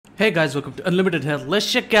Hey guys, welcome to Unlimited Health.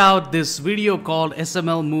 Let's check out this video called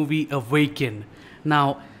SML movie Awaken.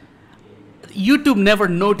 Now, YouTube never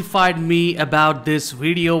notified me about this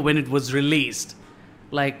video when it was released.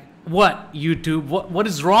 Like, what, YouTube? What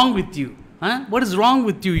is wrong with you? Huh? What is wrong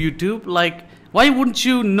with you, YouTube? Like, why wouldn't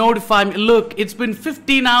you notify me? Look, it's been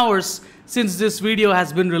 15 hours since this video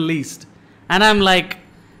has been released. And I'm like,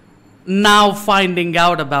 now finding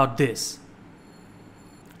out about this.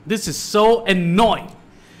 This is so annoying.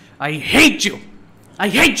 I hate you. I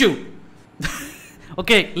hate you.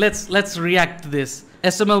 Okay, let's react to this.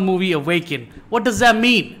 SML movie Awaken. What does that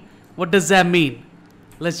mean? What does that mean?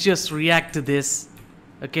 Let's just react to this.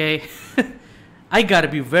 Okay? I gotta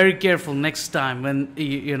be very careful next time when,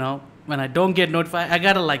 you know, when I don't get notified. I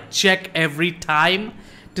gotta like check every time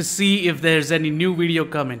to see if there's any new video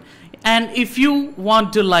coming. And if you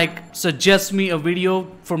want to like suggest me a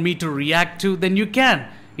video for me to react to, then you can.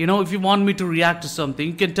 You know, if you want me to react to something,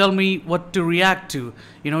 you can tell me what to react to.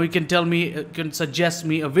 You know, you can tell me, you can suggest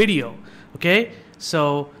me a video. Okay,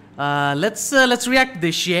 so let's react to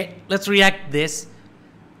this shit. Let's react to this.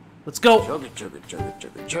 Let's go. Dude,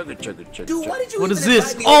 why did you what is even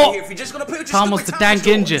this? invite me Oh, over here if you're just gonna play with your Thomas the stupid Tank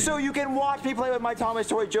toy? Engine. So you can watch me play with my Thomas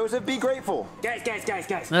toy, Joseph. Be grateful. Guys.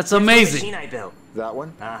 That's Here's the amazing. machine I built. That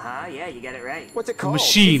one? Uh-huh, yeah, you got it right. What's it called?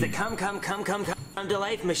 Machine. It's the come to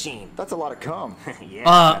life machine. That's a lot of cum.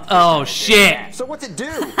 Yeah. Oh shit. So what's it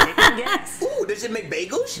do? Take a guess. Ooh, does it make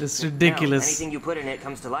bagels? It's No, ridiculous. anything you put in it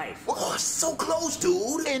comes to life. Oh, so close,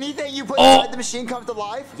 dude. Anything you put Oh. inside the machine comes to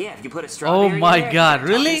life? Yeah, if you put a strawberry my in there, God, you're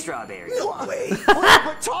talking really? Strawberry. No way. What if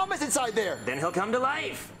you put Thomas inside there? Then he'll come to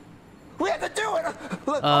life. We have to do it.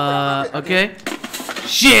 Look, Okay.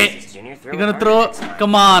 Shit. Junior, You're gonna throw it?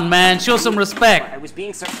 Come on, man. Show some I respect. was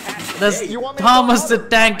being sarcastic. That's Hey, you want me to Thomas throw the it?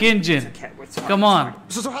 Tank Engine. Okay, what's wrong? Come on.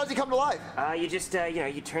 So how does he come to life? You just, you know,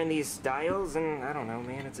 you turn these dials and, I don't know,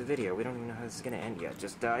 man, it's a video. We don't even know how this is gonna end yet.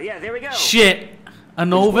 Just, yeah, there we go. Shit.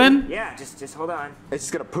 An oven? Yeah, just hold on. It's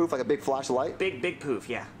just gonna poof like a big flashlight. Big poof,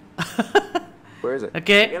 yeah. Where is it?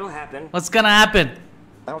 Okay. It'll happen. What's gonna happen?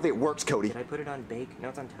 I don't think it works, Cody. Did I put it on bake? No,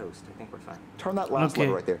 it's on toast. I think we're fine. Turn that last Okay.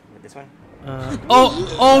 lever right there. This one?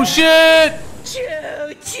 Oh shit!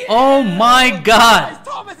 Oh my god!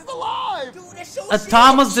 Thomas is alive! Dude, that's so A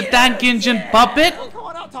Thomas the Tank Engine puppet? Come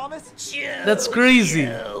on out, Thomas. That's crazy.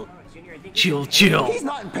 Junior, I think Chill. He's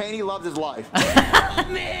not in pain. He loves his life.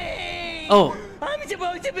 Oh. I'm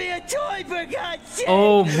supposed to be a toy, for God's sake!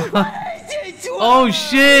 Oh my. What is this Oh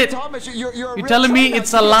shit! Thomas, you're a You real telling me toy now.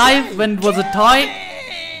 it's alive when it was a toy?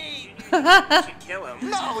 kill him.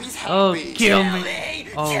 No, he's happy. Oh, kill me.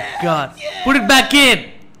 Oh god. Put it back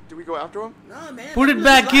in. Do we go after him? Nah, man. Put it live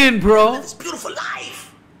back life. in, bro. Live this beautiful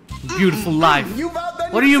life. Beautiful life. You've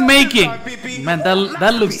outdone What are you yourself this making? time, PP. Man,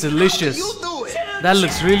 that looks delicious. You do it. That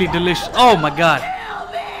looks really delicious. Oh my god.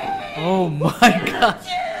 Oh my god.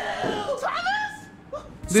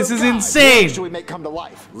 This So is guys, insane. what should we make come to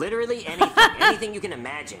life? Literally anything. Anything you can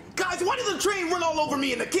imagine. Guys, why did the train run all over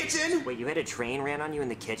me in the kitchen? Wait, you had a train ran on you in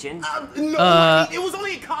the kitchen? No, it was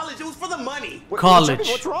only in college. It was for the money. College.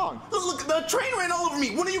 What's wrong? Look, the train ran all over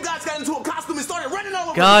me. One of you guys got into a costume and started running all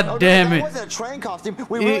over me. God damn That it. wasn't a train costume.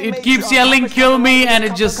 We It- really it made keeps yelling, Thomas "Kill come to me," life and it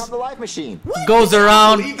come just come to life machine. goes I don't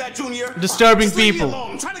around believe that, Junior. disturbing Just leave me people.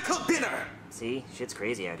 alone. I'm trying to cook dinner. See? Shit's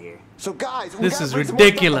crazy out here. So guys, we This gotta is bring some more stuff to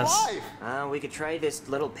ridiculous. life. We could try this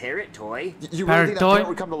little parrot toy. You Parrot really think that toy? parrot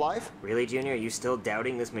would come to life? Really, Junior? Are you still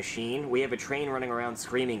doubting this machine? We have a train running around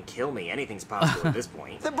screaming, "Kill me." Anything's possible at this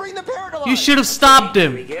point. Then bring the parrot to life. You should have stopped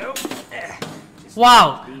Here we him. go.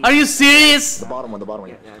 Wow. Are you serious? The bottom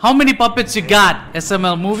one. How many puppets you got?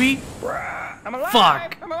 SML movie? I'm alive!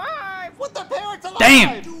 Fuck. I'm alive! What the parrot's alive?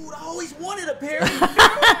 Damn. Dude, I always wanted a parrot.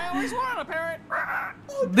 I always wanted a parrot!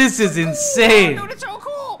 This is insane. Dude, it's so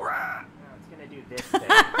cool! It's gonna do this thing.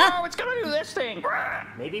 Oh, it's gonna do this thing!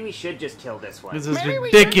 Maybe we should just kill this one. This is Maybe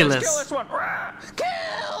we should just kill ridiculous. this one!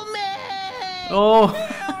 Kill me! Oh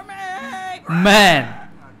Kill me! man.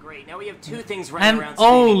 Great. Now we have two things running And around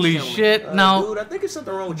screaming, holy "Kill me." shit. Now Dude, I think it's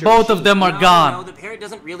something wrong with your both of them are No, gone. the parrot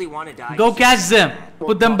doesn't really want to die. Go catch them.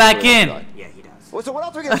 Put them back in. Yeah, he does. Well, so what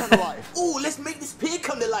else are we gonna come to life? Ooh, let's make this pig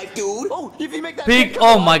come to life, dude. Oh, if you make that Pig- come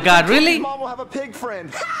oh to my life, God, then really? Mom will have a pig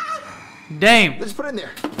friend. Damn. Let's put it in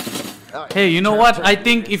there. All right. Hey, you know what? I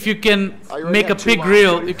think if you can make a pig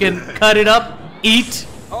grill, you can cut it up, eat,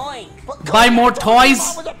 Oink! buy more toys.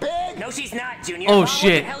 Mom was a pig. No, she's not, Junior. Oh, Mom,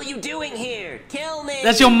 shit. What the hell are you doing here? Kill me!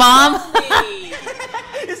 That's your mom? Kill me.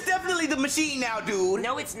 It's definitely the machine now, dude.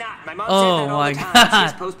 No, it's not. My mom Oh says that all my the time. God. She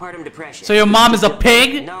has postpartum depression. So your mom is a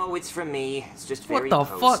pig? No, it's from me. It's just What very the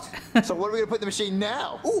post. fuck? So what are we gonna put in the machine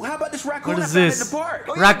now? Ooh, how about this raccoon What I is found this? at the park?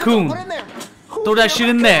 Oh, yeah, Raccoon. Put it in there. Throw that shit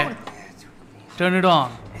in there. Turn it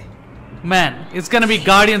on. Man, it's gonna be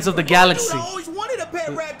Guardians of the Galaxy. Dude, I always wanted a pet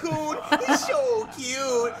raccoon. He's so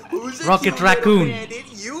cute. Who's a Rocket cute raccoon. little bandit?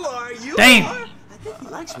 You are. You Damn. are. I think he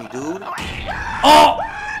likes me, dude. Oh!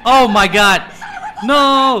 Oh my god.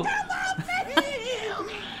 No!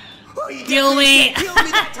 Oh, he Kill me. definitely killed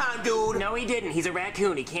me that time, dude. No, he didn't. He's a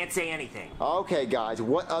raccoon. He can't say anything. Okay, guys,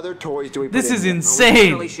 what other toys do we put This in is here? We insane.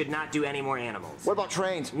 definitely should not do any more animals. What about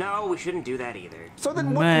trains? No, we shouldn't do that either. So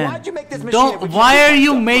then Man. why'd you make this machine? if we Don't. just Why did are you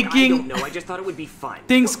stuff? I making don't know. I just thought it would be fun.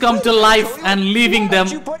 things come to life and leaving them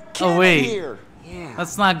Why'd you put Ken in away? here? Yeah.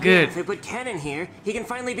 That's not Yeah, good. if we put Ken in here, he can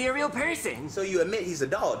finally be a real person. So you admit he's a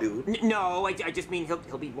doll, dude? No, I just mean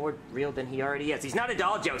he'll be more real than he already is. He's not a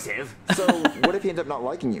doll, Joseph. So what if he ends up not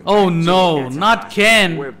liking you? Oh no, That's not impossible.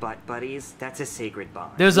 Ken. We're butt buddies. That's a sacred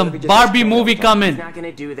bond. There's a What if he just Barbie says movie He's coming. He's not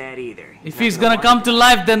gonna do that either. If not he's gonna want come it. to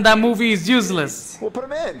life, then that movie is useless. We'll put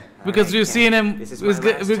him in. Because Alright, we've Ken, seen him. this is my last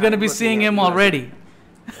We're gonna time be looking seeing at him you as a- already.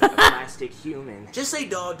 a plastic human. Just say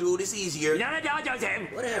doll, dude. It's easier. You're not a doll,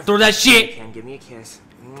 Joseph. Whatever. Throw that shit. Ken, give me a kiss.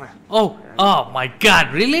 Mwah. Oh, oh my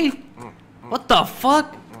god, really? What the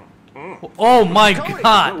fuck? Oh my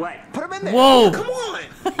god. What? Put him in there. Whoa. Come on.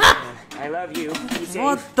 I love you. Be safe.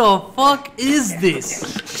 What the fuck is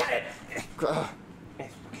this? Shut it.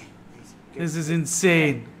 This is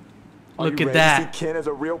insane. Are Look you at ready to that. see Ken as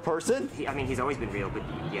a real person? I mean, he's always been real, but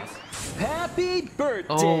yes. Happy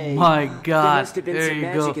birthday. Oh my There god. must have been There some you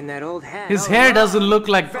magic go. in that old hat. His Oh, hair wow. doesn't look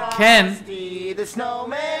like Ken. Frosty the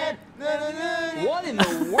snowman. What in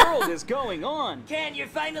the world is going on? Ken, you're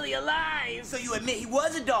finally alive. So you admit he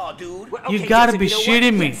was a doll, dude? Well, You okay, gotta Joseph, be you know what?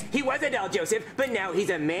 shitting me. Yes, he was a doll, Joseph, but now he's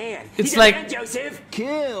a man. It's He's like- a man, Joseph.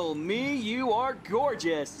 Kill me, you are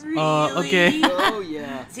gorgeous. Okay. Oh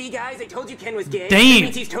yeah. See, guys, I told you Ken was gay. Damn. That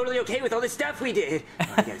means he's totally okay with all the stuff we did. Oh,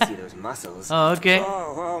 I gotta see those muscles. Oh, okay.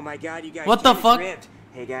 Oh my God, you guys. What the Ken is fuck? ripped.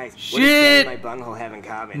 Hey guys, Shit. what does Ken and my bunghole have in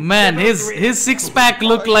common? Man, They're both his ripped. six pack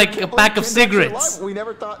looked like a pack of Ken's actually cigarettes. alive. We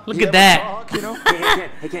never thought Look he'd at ever that. talk, you know?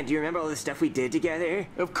 Hey Ken, do you remember all the stuff we did together?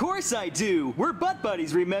 Of course I do. We're butt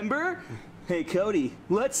buddies, remember? Hey Cody,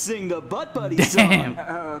 let's sing the butt buddy Damn. song.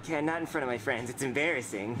 Oh, Ken, not in front of my friends. It's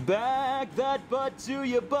embarrassing. Back that butt to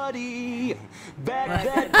your buddy. Back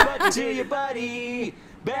that butt to your buddy.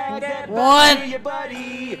 Back that butt What? to your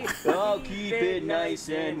buddy. I'll keep it nice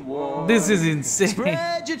and warm. This is insane.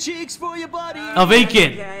 Spread your cheeks for your buddy.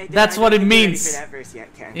 Awaken. Okay, That's I what don't it think we're ready means. for that verse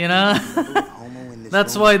yet, Ken. You know?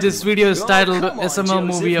 That's why this video is titled come on, SML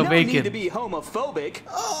Movie Joseph. No need to Awaken. be homophobic.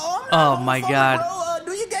 Oh, Oh I'm my not god. homophobic,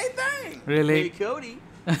 bro. Do your gay thing. Hey Really? Cody,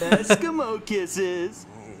 Eskimo kisses.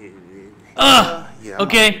 Ugh. Yeah, I'm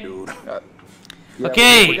Okay. out, dude. Yeah,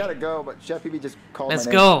 Okay. We gotta go, but Chef PB just called Let's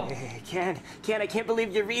my name. go. Ken, I can't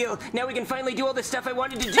believe you're real. Now we can finally do all the stuff I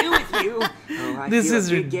wanted to do with you. Oh, I This feel a is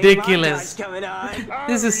big gay ridiculous. montage coming on.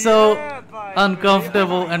 This is so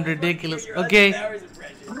uncomfortable and ridiculous. Okay.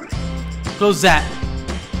 Close that.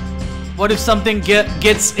 What if something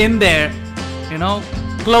gets in there? You know?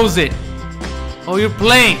 Close it. Oh, you're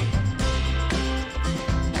playing.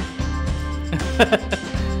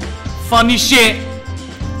 Funny shit.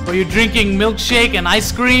 Or you're drinking milkshake and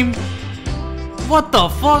ice cream? What the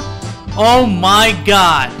fuck? Oh my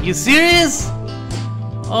god. You serious?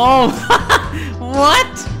 Oh,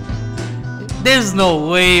 what? There's no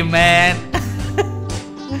way, man.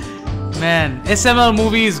 Man, SML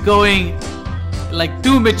movie is going like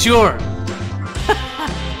too mature.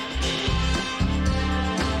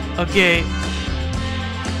 Okay.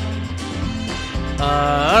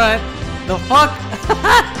 Alright. The fuck?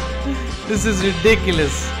 This is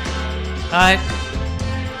ridiculous. Alright.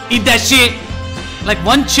 Eat that shit. Like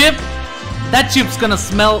one chip, that chip's gonna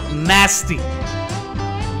smell nasty.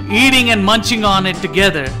 Eating and munching on it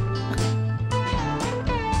together.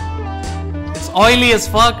 It's oily as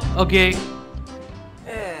fuck. Okay.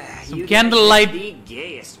 Some You candlelight guys are the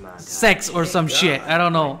gayest montage. sex or some shit. I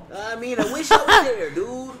don't know. I mean, I wish I was there, dude.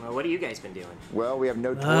 Well, what have you guys been doing? Well, we have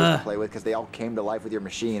no toys to play with because they all came to life with your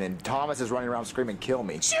machine, and Thomas is running around screaming, "Kill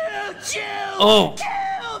me!" Oh.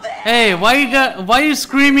 Hey, why you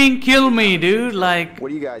screaming kill me, dude? Like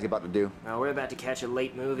What are you guys about to do? Well, we're about to catch a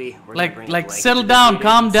late movie. We're gonna bring like the blanket settle to the down, theater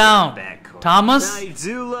calm and sit in the down. back corner. Thomas? I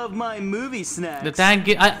do love my movie snacks. The tank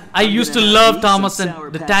I used to gonna love have me Thomas some and Sour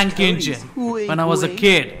the Patch tank Cody's. engine Wink, when I was a wink.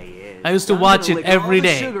 kid. I used to I'm watch gonna it lick all every the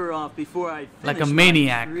day. sugar off before I Like a finish my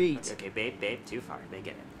maniac. treat. Okay, babe, too far. They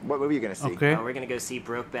get it. What movie are you gonna see? Okay. Oh, we're gonna go see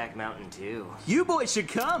Brokeback Mountain 2. You boys should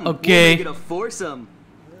come. Okay. We'll make it a foursome.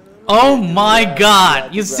 Oh my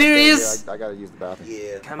god. You Right there, serious? I gotta use the bathroom.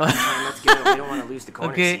 Yeah. Come on, Tom, let's go. We don't want to lose the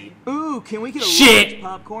corner Okay. seat. Ooh, can we get a Shit. large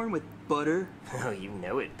popcorn with butter? Oh, you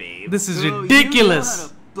know it, babe. This is Oh, ridiculous. You know how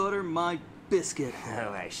to butter my biscuit. Oh,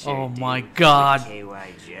 I sure Oh do. my God.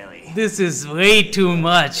 KY jelly. This is way too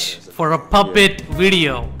much for a puppet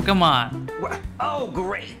video. Come on. Oh,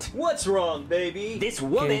 great. What's wrong, baby? This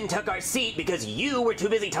woman took our seat because you were too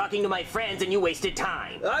busy talking to my friends and you wasted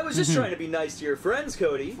time. I was just trying to be nice to your friends,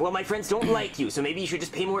 Cody. Well, my friends don't like you, so maybe you should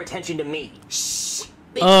just pay more attention to me. Shh.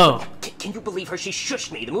 Oh. Can you believe her? She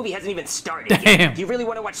shushed me. The movie hasn't even started Damn. yet. Do you really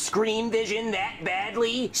want to watch Scream Vision that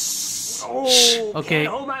badly? Shh. Oh, Okay. Can't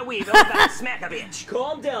hold my weave. I'm about to smack a bitch.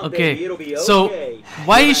 Calm down, Okay. baby. It'll be okay. So,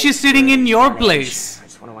 why is she sitting in your place? I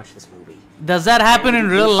just want to watch this movie. Does that happen in Ken,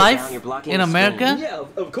 real you sit life down, you're blocking in the America? Yeah,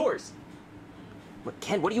 of course.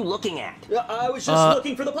 Ken, what are you looking at? I was just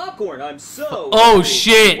looking for the popcorn. I'm so. Oh hungry.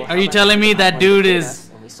 shit! Well, Are how you about telling me you that put dude between is us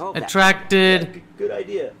and we solve that? attracted Good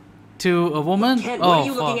idea. to a woman? Ken, what Oh are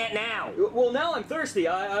you looking fuck! at now? Well, now I'm thirsty.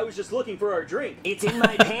 I was just looking for our drink. It's in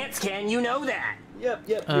my pants, Ken. You know that. Yep,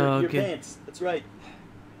 your okay. pants. That's right.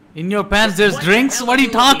 In your pants there's What the drinks? hell What are are you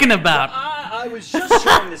you talking looking at? about? I was just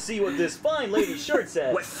trying to see what this fine lady's shirt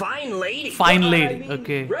says. What fine lady? Fine I lady. mean,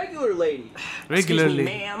 Okay. Regular lady. Excuse Regularly. me,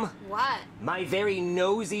 ma'am. What? My very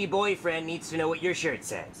nosy boyfriend needs to know what your shirt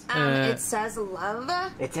says. It says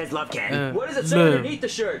love. It says love, Ken. What does it say Love. underneath the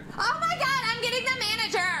shirt? Oh my god, I'm getting the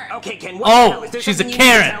manager! Okay, Ken. What Oh, the hell? Is there she's a something you need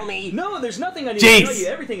to Karen. Tell me? No, there's nothing I need Jeez. to tell you.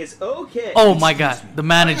 Everything is okay. Oh my god, the I'm the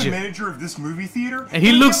manager. manager of this movie theater. And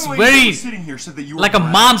he the looks young lady very that was sitting here said that you were like a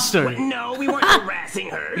harassed. monster. No, we weren't harassing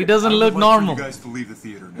her. He doesn't I would look like normal. For you guys to leave the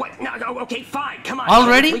theater now. What? No, okay, fine. Come on.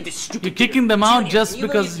 Already? Leave this stupid You're kicking them theater. out Junior, just can you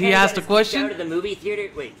because believe he Ken asked got a us kicked question? Out of the movie theater?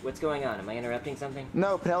 Wait, what's going on? Am I interrupting something?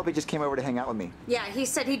 No, Penelope just came over to hang out with me. Yeah, he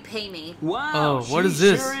said he'd pay me. Wow. Oh, what she is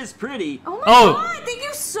this? Sure is pretty. Oh my Oh. god, thank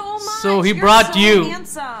you so much! So he You're brought so you.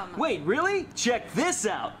 handsome. Wait, really? Check this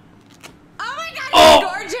out. Oh my god, Oh. you're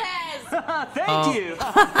gorgeous! Thank you.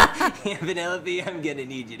 Yeah, Penelope, I'm gonna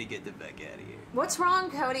need you to get the fuck out of here. What's wrong,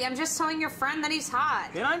 Cody? I'm just telling your friend that he's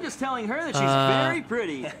hot. And I'm just telling her that she's very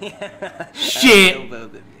pretty. Shit. Both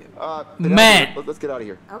of you. Penelope, Man. let's get out of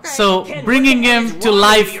here. Okay. So Ken, bringing what the hell him is to wrong with you?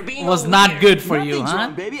 life You're being was all not weird. good for you, Nothing's huh?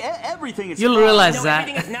 wrong, baby. Everything is You'll fine. realize No, that.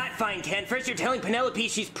 everything is not fine, Ken. First you're telling Penelope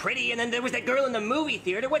she's pretty, and then there was that girl in the movie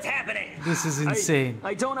theater. What's happening? This is insane.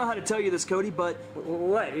 I don't know how to tell you this, Cody, but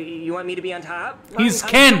What? You want me to be on top? He's I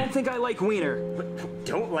Ken. don't think I like wiener.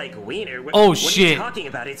 Don't like wiener. What, Oh, what are shit. you talking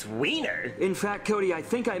about? It's wiener. In fact, Cody, I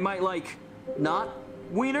think I might like not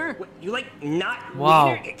wiener. You like not Wow.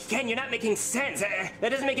 wiener? Ken, you're not making sense. That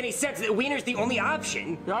doesn't make any sense. Wiener's the only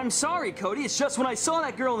option. I'm sorry, Cody. It's just when I saw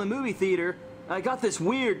that girl in the movie theater, I got this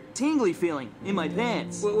weird tingly feeling in my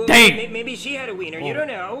pants. Well, Dang. Maybe she had a wiener. You don't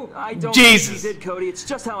know. I don't Jesus. think she did, Cody. It's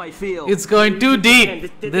just how I feel. It's going too Ken,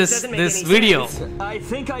 deep. this This doesn't make any video. sense. I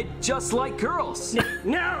think I just like girls.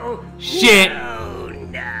 No. Shit. No.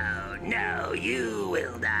 You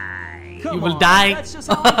will die. Come You will on, die. That's just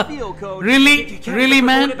how I feel, Cody. Really? Ken, Really, what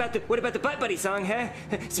man? about the butt buddy song, huh?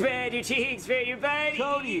 Spread your cheeks, spread your body.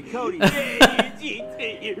 Cody. Spread your cheeks,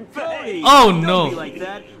 spread your Cody. body. Oh, Don't no. be like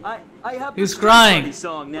that. I have He's the Straight crying. Buddy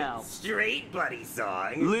song now. Straight buddy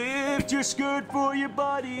song. Lift your skirt for your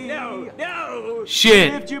buddy. No.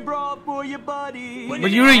 Shit. Lift your bra for your buddy.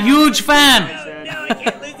 But you're a huge fan. No, I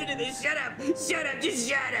can't listen to this. Shut up. Just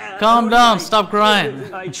shut up. Calm down. Stop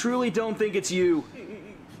crying. I truly don't think it's you.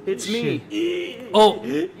 It's me. Oh,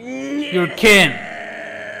 you're Ken.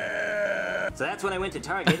 So that's when I went to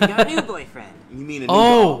Target and got a new boyfriend. You mean a new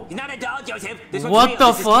Oh. He's not a doll, Joseph. This one's What real. the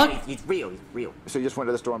This is fuck? Ken. He's real. So you just went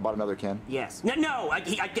to the store and bought another Ken? Yes. No.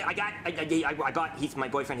 I got. He's my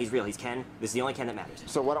boyfriend. He's real. He's Ken. This is the only Ken that matters.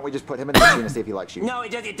 So why don't we just put him in the machine and see if he likes you? No,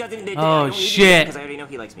 it doesn't. I Oh, don't need to shit. Because I already know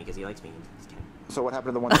he likes me. Because he likes me. He's Ken. So what happened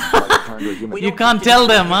to the one that like, turned to a human? We You don't can't have to tell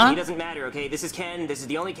decide. them, huh? He doesn't matter. Okay. This is Ken. This is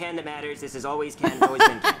the only Ken that matters. This is always Ken. It's always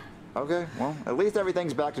been Ken. Okay, well, at least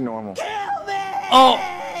everything's back to normal. Oh.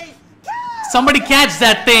 Somebody catch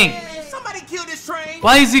that thing. Somebody kill this train.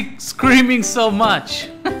 Why is he screaming so much?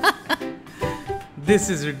 This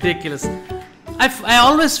is ridiculous. I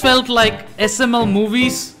always felt like SML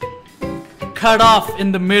movies cut off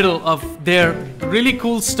in the middle of their really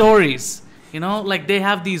cool stories. You know, like they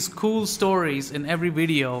have these cool stories in every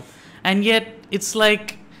video, and yet it's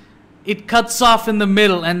like it cuts off in the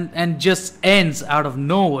middle and just ends out of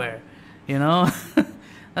nowhere. You know,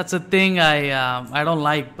 that's a thing I don't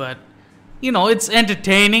like, but you know, it's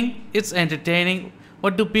entertaining. It's entertaining.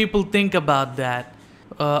 What do people think about that?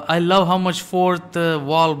 I love how much fourth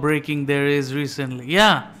wall breaking there is recently.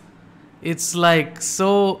 Yeah, it's like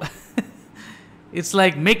so. It's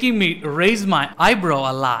like making me raise my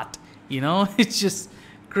eyebrow a lot. You know, it's just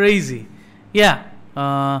crazy. Yeah,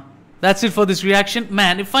 that's it for this reaction.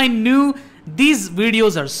 Man, if I knew these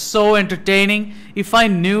videos are so entertaining, if I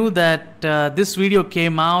knew that this video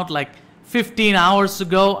came out like 15 hours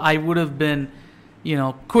ago, I would have been, you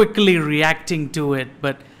know, quickly reacting to it,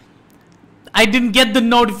 but I didn't get the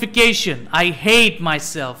notification. I hate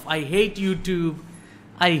myself. I hate YouTube.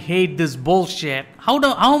 I hate this bullshit. How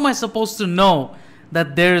am I supposed to know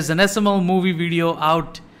that there is an SML movie video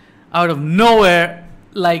out of nowhere?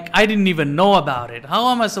 Like, I didn't even know about it. How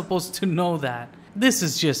am I supposed to know that? This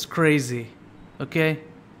is just crazy. Okay?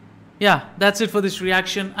 Yeah, that's it for this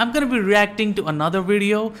reaction. I'm gonna be reacting to another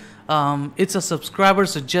video. It's a subscriber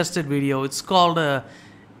suggested video. It's called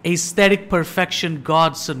Aesthetic Perfection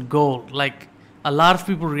Gods and Gold. Like, a lot of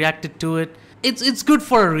people reacted to it. It's good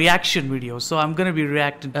for a reaction video, so I'm gonna be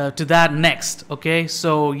reacting to that next. Okay,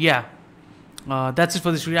 so yeah, that's it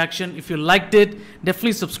for this reaction. If you liked it,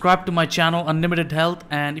 definitely subscribe to my channel, Unlimited Health.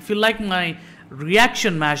 And if you like my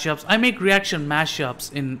reaction mashups, I make reaction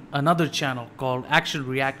mashups in another channel called Action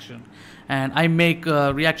Reaction, and I make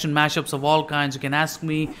reaction mashups of all kinds. You can ask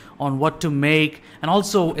me on what to make, and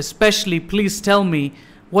also especially please tell me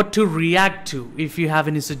what to react to. If you have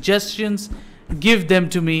any suggestions, give them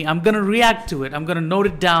to me. I'm gonna react to it. I'm gonna note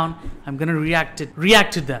it down. I'm gonna react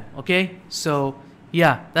to them. Okay, so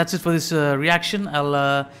yeah, that's it for this reaction.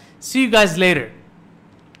 I'll see you guys later.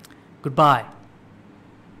 Goodbye.